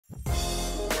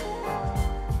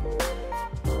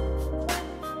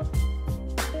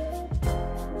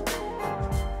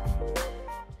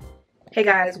Hey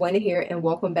guys, Wayne here and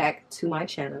welcome back to my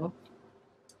channel.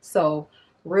 So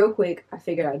real quick, I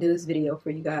figured I'd do this video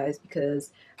for you guys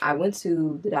because I went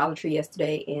to the Dollar Tree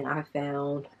yesterday and I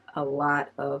found a lot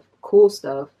of cool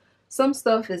stuff. Some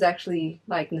stuff is actually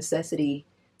like necessity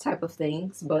type of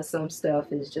things, but some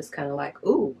stuff is just kind of like,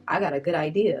 ooh, I got a good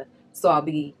idea. So I'll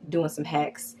be doing some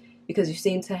hacks because you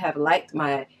seem to have liked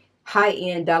my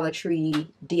high-end Dollar Tree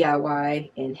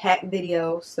DIY and hack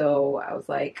video, so I was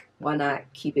like, why not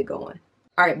keep it going?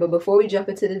 Alright, but before we jump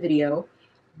into the video,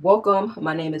 welcome.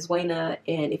 My name is Wayna,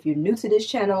 and if you're new to this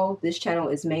channel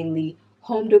is mainly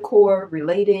home decor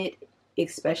related,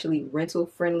 especially rental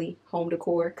friendly home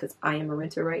decor, because I am a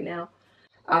renter right now.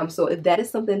 So if that is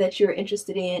something that you're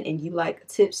interested in and you like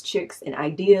tips, tricks, and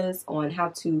ideas on how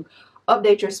to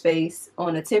update your space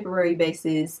on a temporary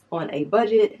basis on a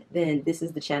budget, then this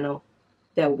is the channel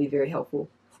that will be very helpful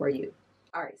for you.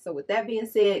 Alright, so with that being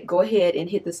said, go ahead and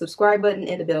hit the subscribe button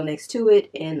and the bell next to it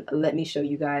and let me show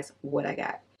you guys what I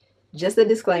got. Just a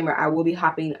disclaimer, I will be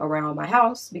hopping around my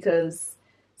house because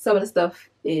some of the stuff,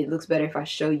 it looks better if I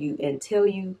show you and tell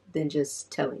you than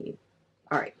just telling you.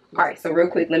 Alright, so real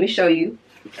quick, let me show you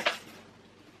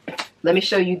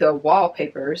the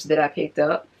wallpapers that I picked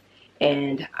up.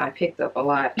 And I picked up a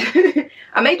lot.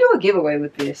 I may do a giveaway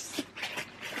with this.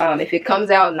 If it comes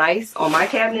out nice on my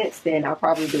cabinets, then I'll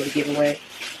probably do a giveaway.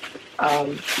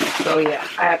 So yeah,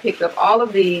 I picked up all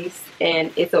of these,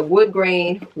 and it's a wood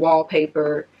grain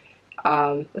wallpaper.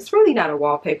 It's really not a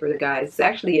wallpaper, guys. It's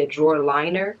actually a drawer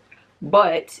liner,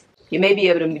 but you may be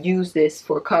able to use this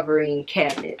for covering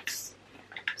cabinets.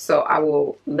 So I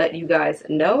will let you guys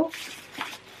know.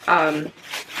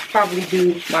 Probably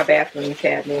do my bathroom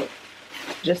cabinet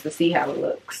just to see how it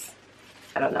looks.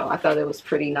 I don't know. I thought it was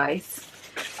pretty nice.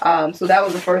 So that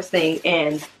was the first thing.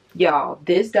 And y'all,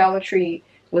 this Dollar Tree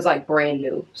was like brand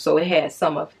new. So it had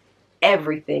some of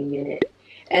everything in it.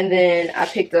 And then I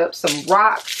picked up some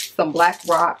rocks, some black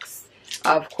rocks.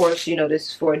 Of course, you know, this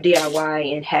is for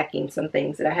DIY and hacking some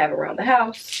things that I have around the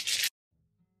house.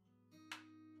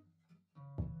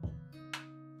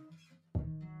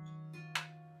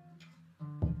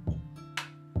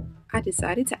 I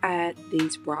decided to add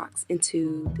these rocks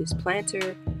into this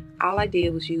planter. All I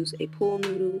did was use a pool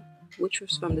noodle, which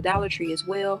was from the Dollar Tree as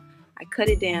well. I cut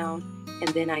it down and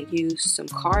then I used some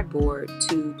cardboard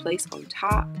to place on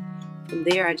top. From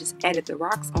there, I just added the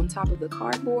rocks on top of the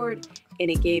cardboard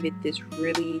and it gave it this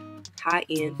really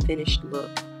high-end finished look.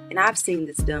 And I've seen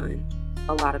this done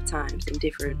a lot of times in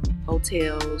different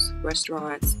hotels,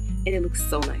 restaurants, and it looks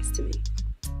so nice to me.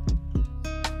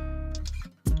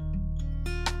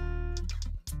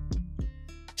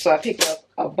 So I picked up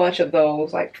a bunch of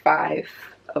those, like 5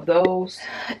 of those.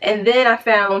 And then I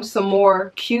found some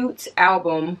more cute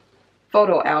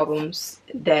photo albums,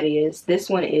 that is. This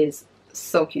one is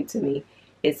so cute to me.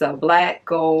 It's a black,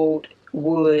 gold,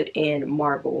 wood, and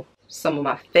marble. Some of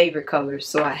my favorite colors,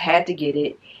 so I had to get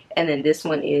it. And then this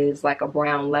one is like a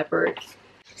brown leopard.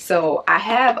 So I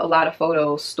have a lot of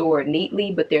photos stored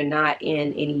neatly, but they're not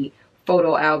in any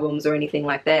photo albums or anything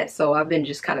like that. So I've been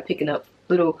just kind of picking up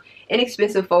little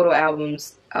inexpensive photo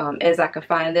albums as I can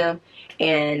find them,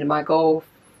 and my goal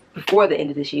before the end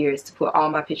of this year is to put all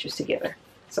my pictures together.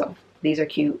 So these are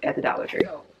cute at the Dollar Tree.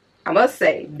 I must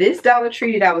say, this Dollar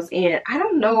Tree that I was in, I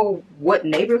don't know what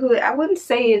neighborhood. I wouldn't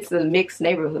say it's a mixed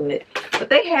neighborhood, but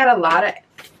they had a lot of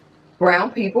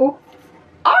brown people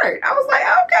art. I was like,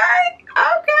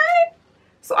 okay.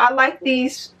 So I like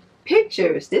these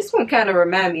pictures. This one kind of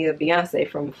reminded me of Beyonce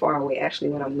from far away, actually,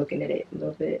 when I'm looking at it a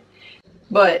little bit.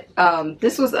 But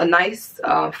this was a nice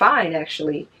find,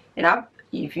 actually. And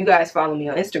if you guys follow me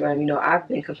on Instagram, you know, I've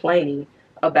been complaining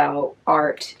about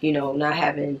art, you know, not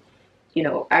having, you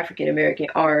know, African-American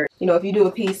art. You know, if you do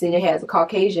a piece and it has a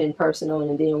Caucasian person on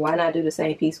it, then why not do the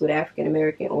same piece with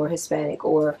African-American or Hispanic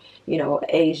or, you know,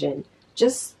 Asian?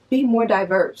 Just be more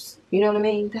diverse. You know what I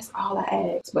mean? That's all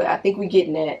I ask. But I think we're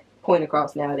getting that point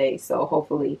across nowadays. So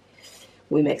hopefully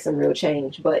we make some real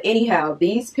change. But anyhow,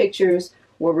 these pictures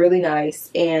were really nice,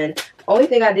 and only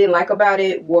thing I didn't like about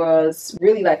it was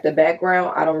really like the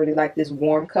background. I don't really like this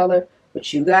warm color,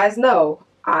 but you guys know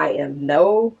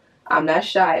I'm not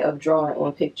shy of drawing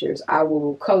on pictures. I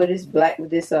will color this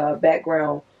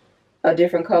background a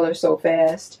different color so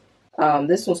fast.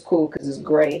 This one's cool because it's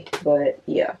gray, but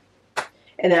yeah.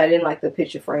 And then I didn't like the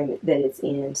picture frame that it's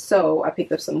in, so I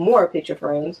picked up some more picture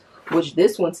frames, which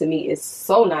this one to me is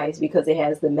so nice because it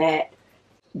has the matte.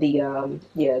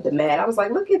 The mat. I was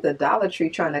like, look at the Dollar Tree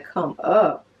trying to come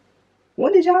up.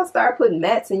 When did y'all start putting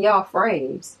mats in y'all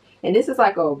frames? And this is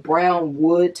like a brown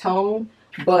wood tone,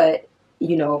 but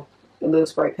you know, a little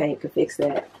spray paint could fix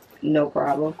that. no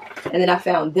problem. And then I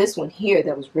found this one here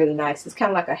that was really nice. It's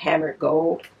kind of like a hammered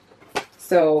gold.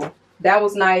 So that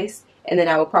was nice. And then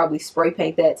I would probably spray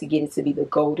paint that to get it to be the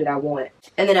gold that I want.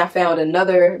 And then I found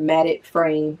another matted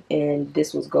frame, and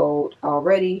this was gold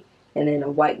already, and then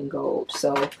a white and gold.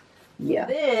 So yeah.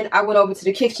 Then I went over to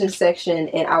the kitchen section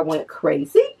and I went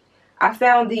crazy. I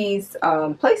found these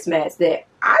placemats that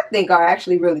I think are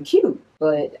actually really cute.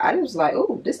 But I was like,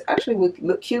 oh, this actually would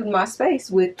look cute in my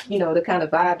space with, you know, the kind of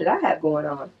vibe that I have going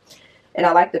on. And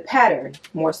I like the pattern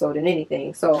more so than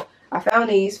anything. So I found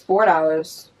these,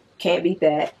 $4. Can't beat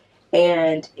that.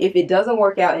 And if it doesn't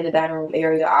work out in the dining room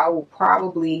area, I will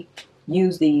probably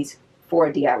use these for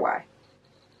a DIY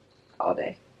all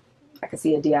day. I can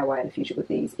see a DIY in the future with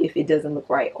these if it doesn't look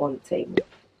right on the table.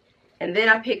 And then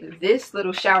I picked this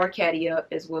little shower caddy up,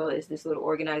 as well as this little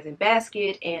organizing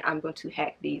basket, and I'm going to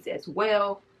hack these as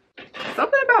well.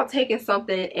 Something about taking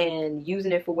something and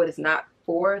using it for what it's not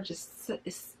for,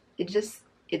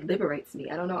 it liberates me.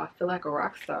 I don't know, I feel like a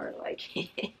rock star. Like,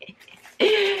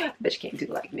 but you can't do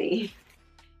like me.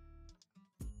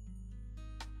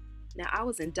 Now, I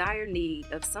was in dire need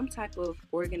of some type of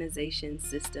organization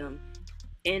system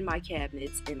in my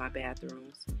cabinets in my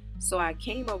bathrooms. So I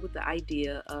came up with the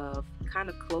idea of kind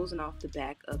of closing off the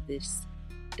back of this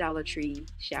Dollar Tree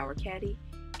shower caddy,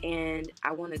 and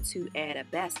I wanted to add a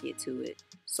basket to it.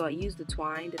 So I used the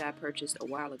twine that I purchased a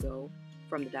while ago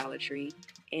from the Dollar Tree,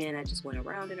 and I just went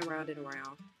around and around and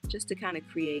around just to kind of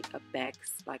create a back,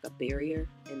 like a barrier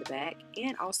in the back,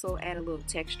 and also add a little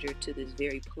texture to this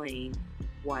very plain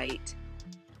white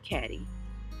caddy.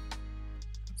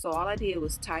 So all I did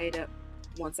was tie it up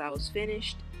once I was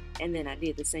finished, and then I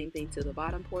did the same thing to the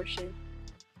bottom portion.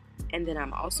 And then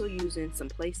I'm also using some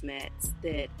placemats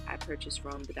that I purchased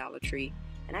from the Dollar Tree,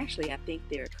 and actually I think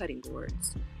they're cutting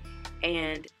boards.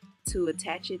 And to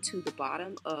attach it to the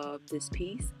bottom of this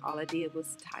piece, all I did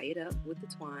was tie it up with the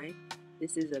twine.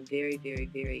 This is a very, very,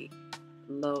 very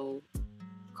low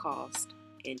cost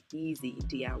and easy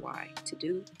DIY to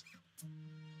do.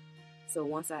 So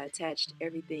once I attached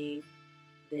everything,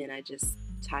 then I just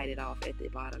tied it off at the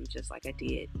bottom just like I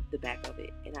did the back of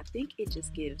it, and I think it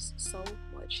just gives so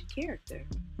much character.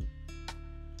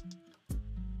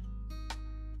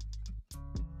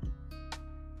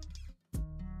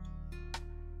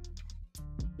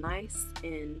 Nice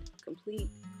and complete.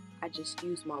 I just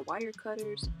used my wire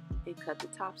cutters and cut the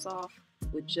tops off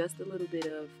with just a little bit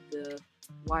of the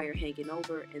wire hanging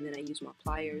over, and then I used my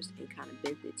pliers and kind of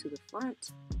bent it to the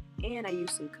front, and I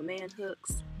used some command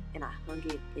hooks and I hung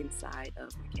it inside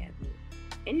of my cabinet.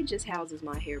 And it just houses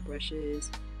my hairbrushes,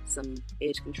 some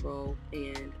edge control,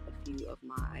 and a few of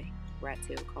my rat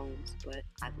tail combs, but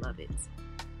I love it.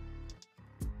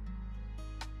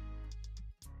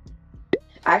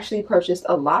 I actually purchased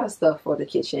a lot of stuff for the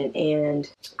kitchen,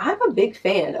 and I'm a big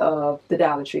fan of the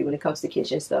Dollar Tree when it comes to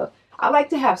kitchen stuff. I like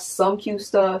to have some cute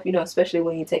stuff, you know, especially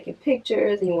when you're taking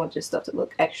pictures and you want your stuff to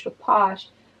look extra posh.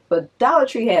 But Dollar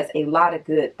Tree has a lot of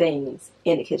good things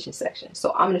in the kitchen section.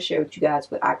 So I'm going to share with you guys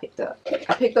what I picked up.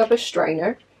 I picked up a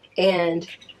strainer, and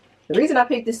the reason I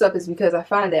picked this up is because I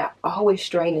find that I'm always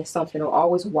straining something or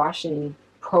always washing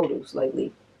produce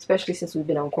lately, especially since we've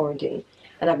been on quarantine.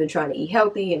 And I've been trying to eat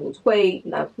healthy and lose weight.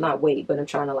 Not weight, but I'm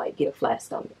trying to like get a flat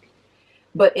stomach.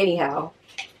 But anyhow,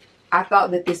 I thought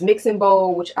that this mixing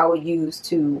bowl, which I would use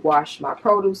to wash my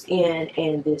produce in,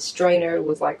 and this strainer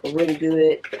was like really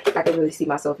good. I could really see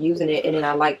myself using it. And then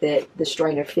I like that the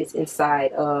strainer fits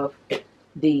inside of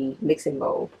the mixing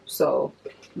bowl. So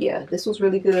yeah, this was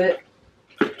really good.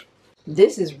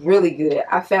 This is really good.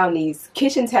 I found these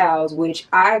kitchen towels, which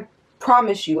I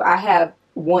promise you, I have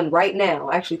one right now,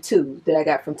 actually two, that I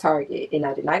got from Target. And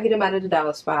I did not get them out of the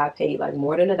dollar spot. I paid like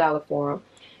more than $1 for them,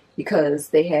 because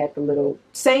they had the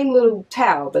same little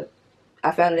towel, but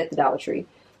I found it at the Dollar Tree.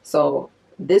 So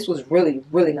this was really,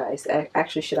 really nice.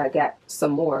 Actually, should I got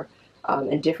some more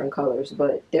in different colors,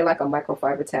 but they're like a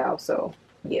microfiber towel, so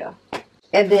yeah.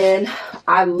 And then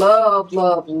I love,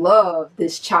 love, love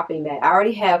this chopping mat. I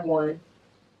already have one.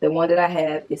 The one that I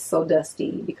have is so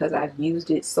dusty because I've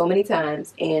used it so many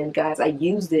times. And guys, I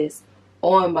use this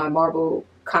on my marble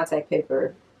contact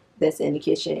paper that's in the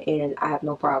kitchen, and I have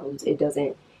no problems. It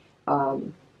doesn't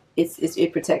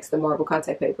it protects the marble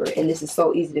contact paper, and this is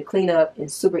so easy to clean up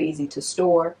and super easy to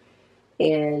store.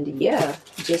 And yeah,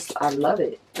 just I love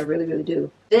it. I really, really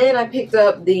do. Then I picked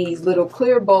up these little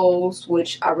clear bowls,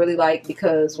 which I really like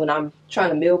because when I'm trying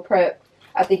to meal prep,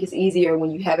 I think it's easier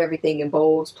when you have everything in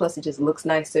bowls. Plus it just looks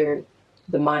nicer.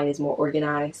 The mind is more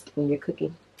organized when you're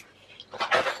cooking.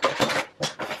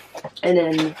 And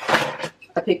then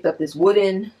I picked up this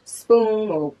wooden spoon,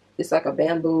 or it's like a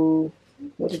bamboo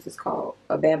what is this called?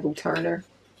 A bamboo turner.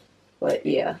 But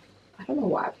yeah, I don't know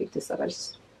why I picked this up. I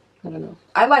don't know.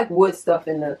 I like wood stuff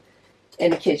in the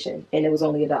kitchen, and it was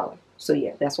only $1. So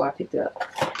yeah, that's why I picked it up.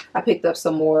 I picked up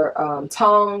some more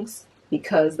tongs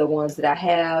because the ones that I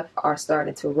have are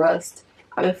starting to rust.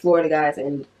 I'm in Florida, guys,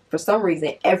 and for some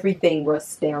reason everything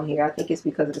rusts down here. I think it's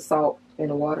because of the salt in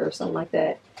the water or something like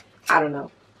that. I don't know.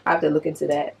 I have to look into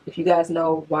that. If you guys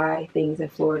know why things in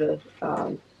Florida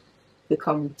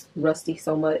become rusty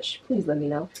so much, please let me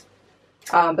know.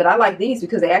 But I like these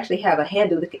because they actually have a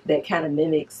handle that kind of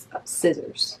mimics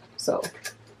scissors. So,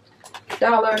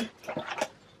 $1.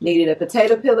 Needed a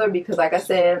potato peeler because, like I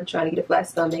said, I'm trying to get a flat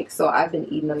stomach. So I've been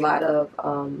eating a lot of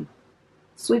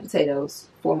sweet potatoes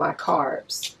for my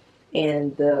carbs.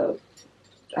 And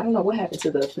I don't know what happened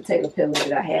to the potato peeler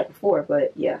that I had before.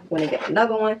 But yeah, when I got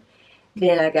another one,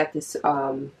 then I got this,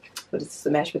 what is this,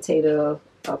 a mashed potato,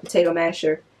 potato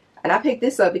masher. And I picked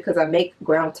this up because I make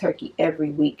ground turkey every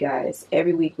week, guys.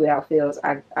 Every week without fails,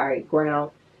 I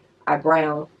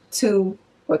brown 2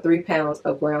 or 3 pounds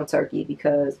of ground turkey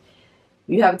because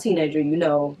you have a teenager, you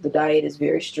know the diet is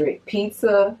very strict.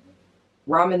 Pizza,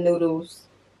 ramen noodles,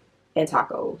 and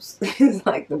tacos. It's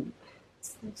like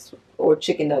or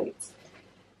chicken nuggets.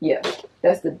 Yeah,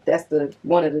 that's the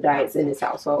one of the diets in this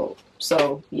household.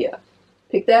 So yeah,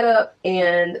 pick that up,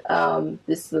 and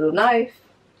this little knife,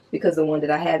 because the one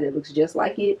that I have that looks just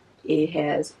like it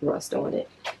has rust on it.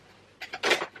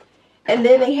 And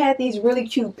then they had these really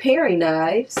cute paring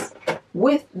knives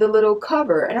with the little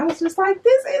cover. And I was just like,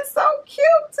 this is so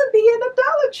cute to be in a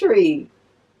Dollar Tree.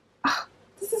 Oh,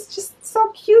 this is just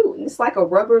so cute. And it's like a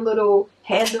rubber little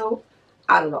handle.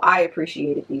 I don't know. I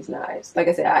appreciated these knives. Like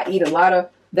I said, I eat a lot of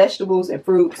vegetables and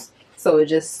fruits, so it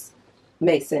just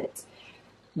makes sense.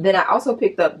 Then I also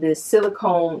picked up this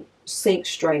silicone sink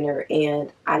strainer,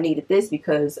 and I needed this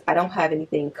because I don't have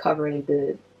anything covering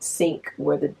the sink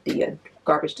where the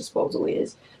garbage disposal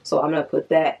is. So I'm going to put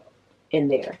that in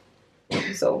there.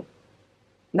 So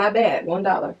not bad,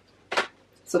 $1.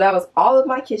 So that was all of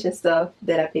my kitchen stuff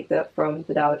that I picked up from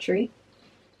the Dollar Tree.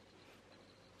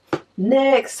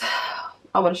 Next,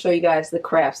 I want to show you guys the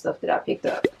craft stuff that I picked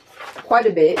up. Quite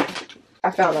a bit.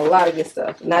 I found a lot of good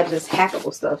stuff, not just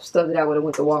hackable stuff that I would have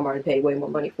went to Walmart and paid way more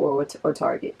money for, or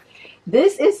Target.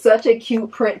 This is such a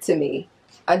cute print to me.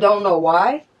 I don't know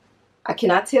why. I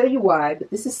cannot tell you why,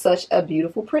 but this is such a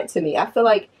beautiful print to me. I feel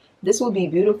like this would be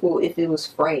beautiful if it was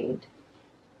framed.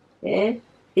 Yeah,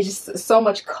 it's just so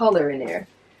much color in there.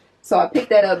 So I picked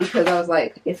that up because I was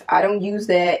like, if I don't use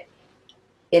that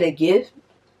in a gift,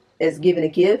 as giving a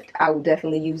gift, I will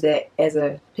definitely use that as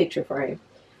a picture frame.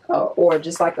 Or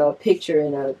just like a picture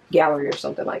in a gallery or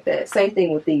something like that. Same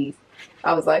thing with these.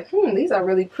 I was like, these are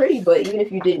really pretty, but even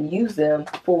if you didn't use them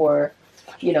for,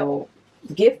 you know,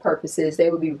 gift purposes, they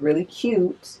would be really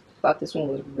cute. Thought this one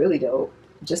was really dope.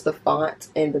 Just the font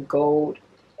and the gold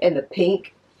and the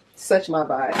pink. Such my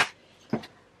vibe.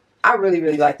 I really,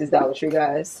 really like this Dollar Tree,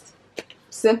 guys.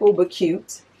 Simple but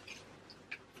cute.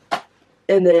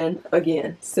 And then,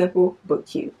 again, simple but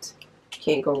cute.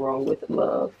 Can't go wrong with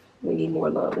love. We need more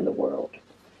love in the world.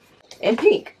 And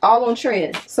pink, all on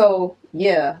trend. So,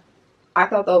 yeah. I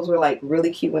thought those were, like, really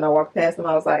cute when I walked past them.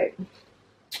 I was like,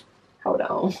 hold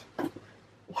on.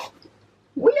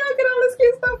 Where y'all get all this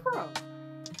cute stuff from?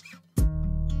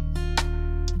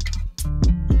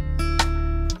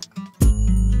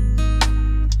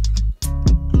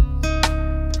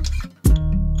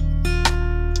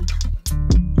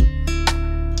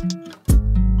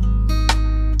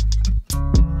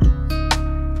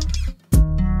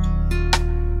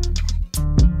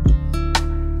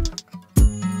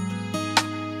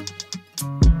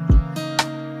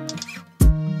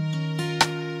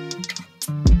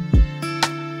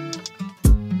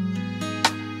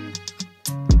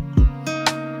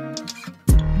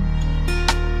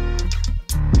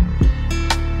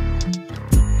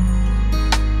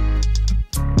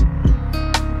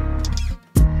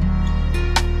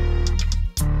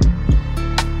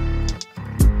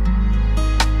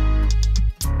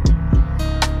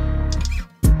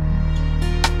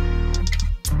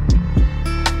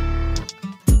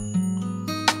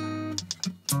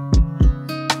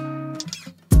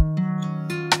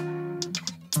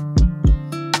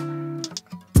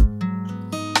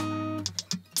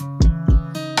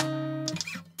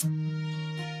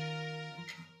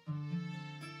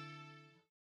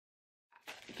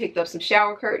 Picked up some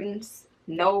shower curtains.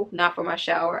 No, not for my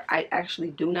shower. I actually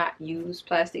do not use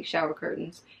plastic shower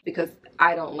curtains because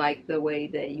I don't like the way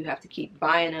that you have to keep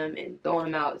buying them and throwing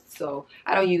them out. So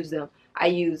I don't use them. I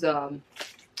use a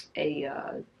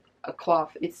a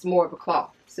cloth. It's more of a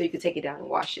cloth, so you can take it down and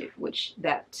wash it, which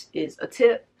that is a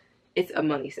tip. It's a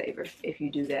money saver if you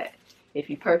do that. If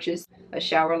you purchase a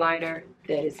shower liner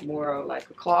that is more like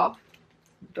a cloth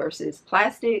versus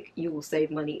plastic, you will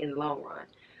save money in the long run.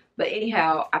 But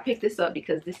anyhow, I picked this up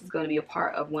because this is going to be a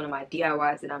part of one of my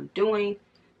DIYs that I'm doing.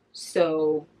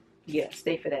 So yeah,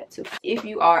 stay for that too. If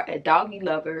you are a doggy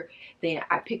lover, then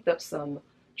I picked up some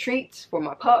treats for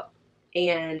my pup,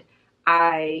 and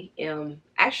I am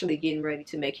actually getting ready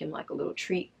to make him like a little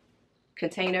treat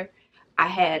container. I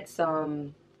had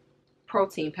some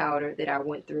protein powder that I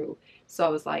went through, so I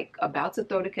was like about to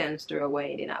throw the canister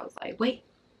away, and then I was like, wait,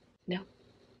 no,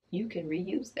 you can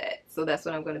reuse that. So that's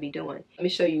what I'm going to be doing. Let me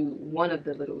show you one of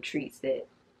the little treats that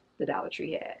the Dollar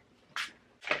Tree had.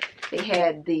 They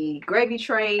had the gravy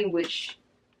train, which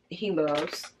he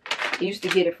loves. He used to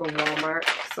get it from Walmart,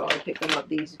 so I picked him up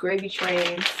these gravy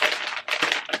trains.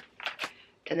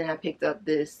 And then I picked up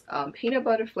this peanut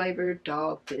butter flavored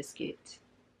dog biscuit.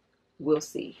 We'll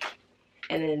see.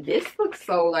 And then this looks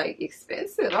so like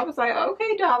expensive. I was like,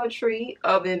 okay, Dollar Tree,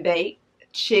 oven baked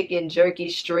chicken jerky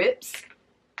strips.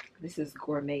 This is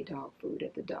gourmet dog food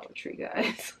at the Dollar Tree,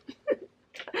 guys.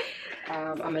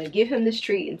 I'm going to give him this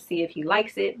treat and see if he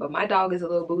likes it. But my dog is a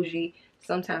little bougie.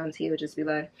 Sometimes he'll just be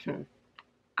like,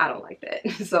 I don't like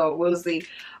that. So we'll see.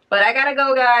 But I got to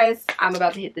go, guys. I'm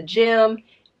about to hit the gym.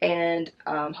 And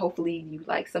hopefully you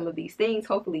like some of these things.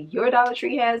 Hopefully your Dollar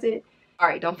Tree has it.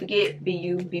 Alright, don't forget, be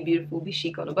you, be beautiful, be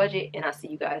chic on a budget. And I'll see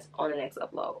you guys on the next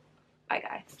upload. Bye,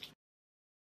 guys.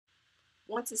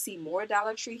 Want to see more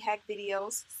Dollar Tree hack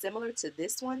videos similar to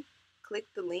this one? Click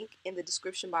the link in the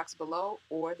description box below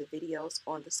or the videos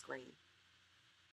on the screen.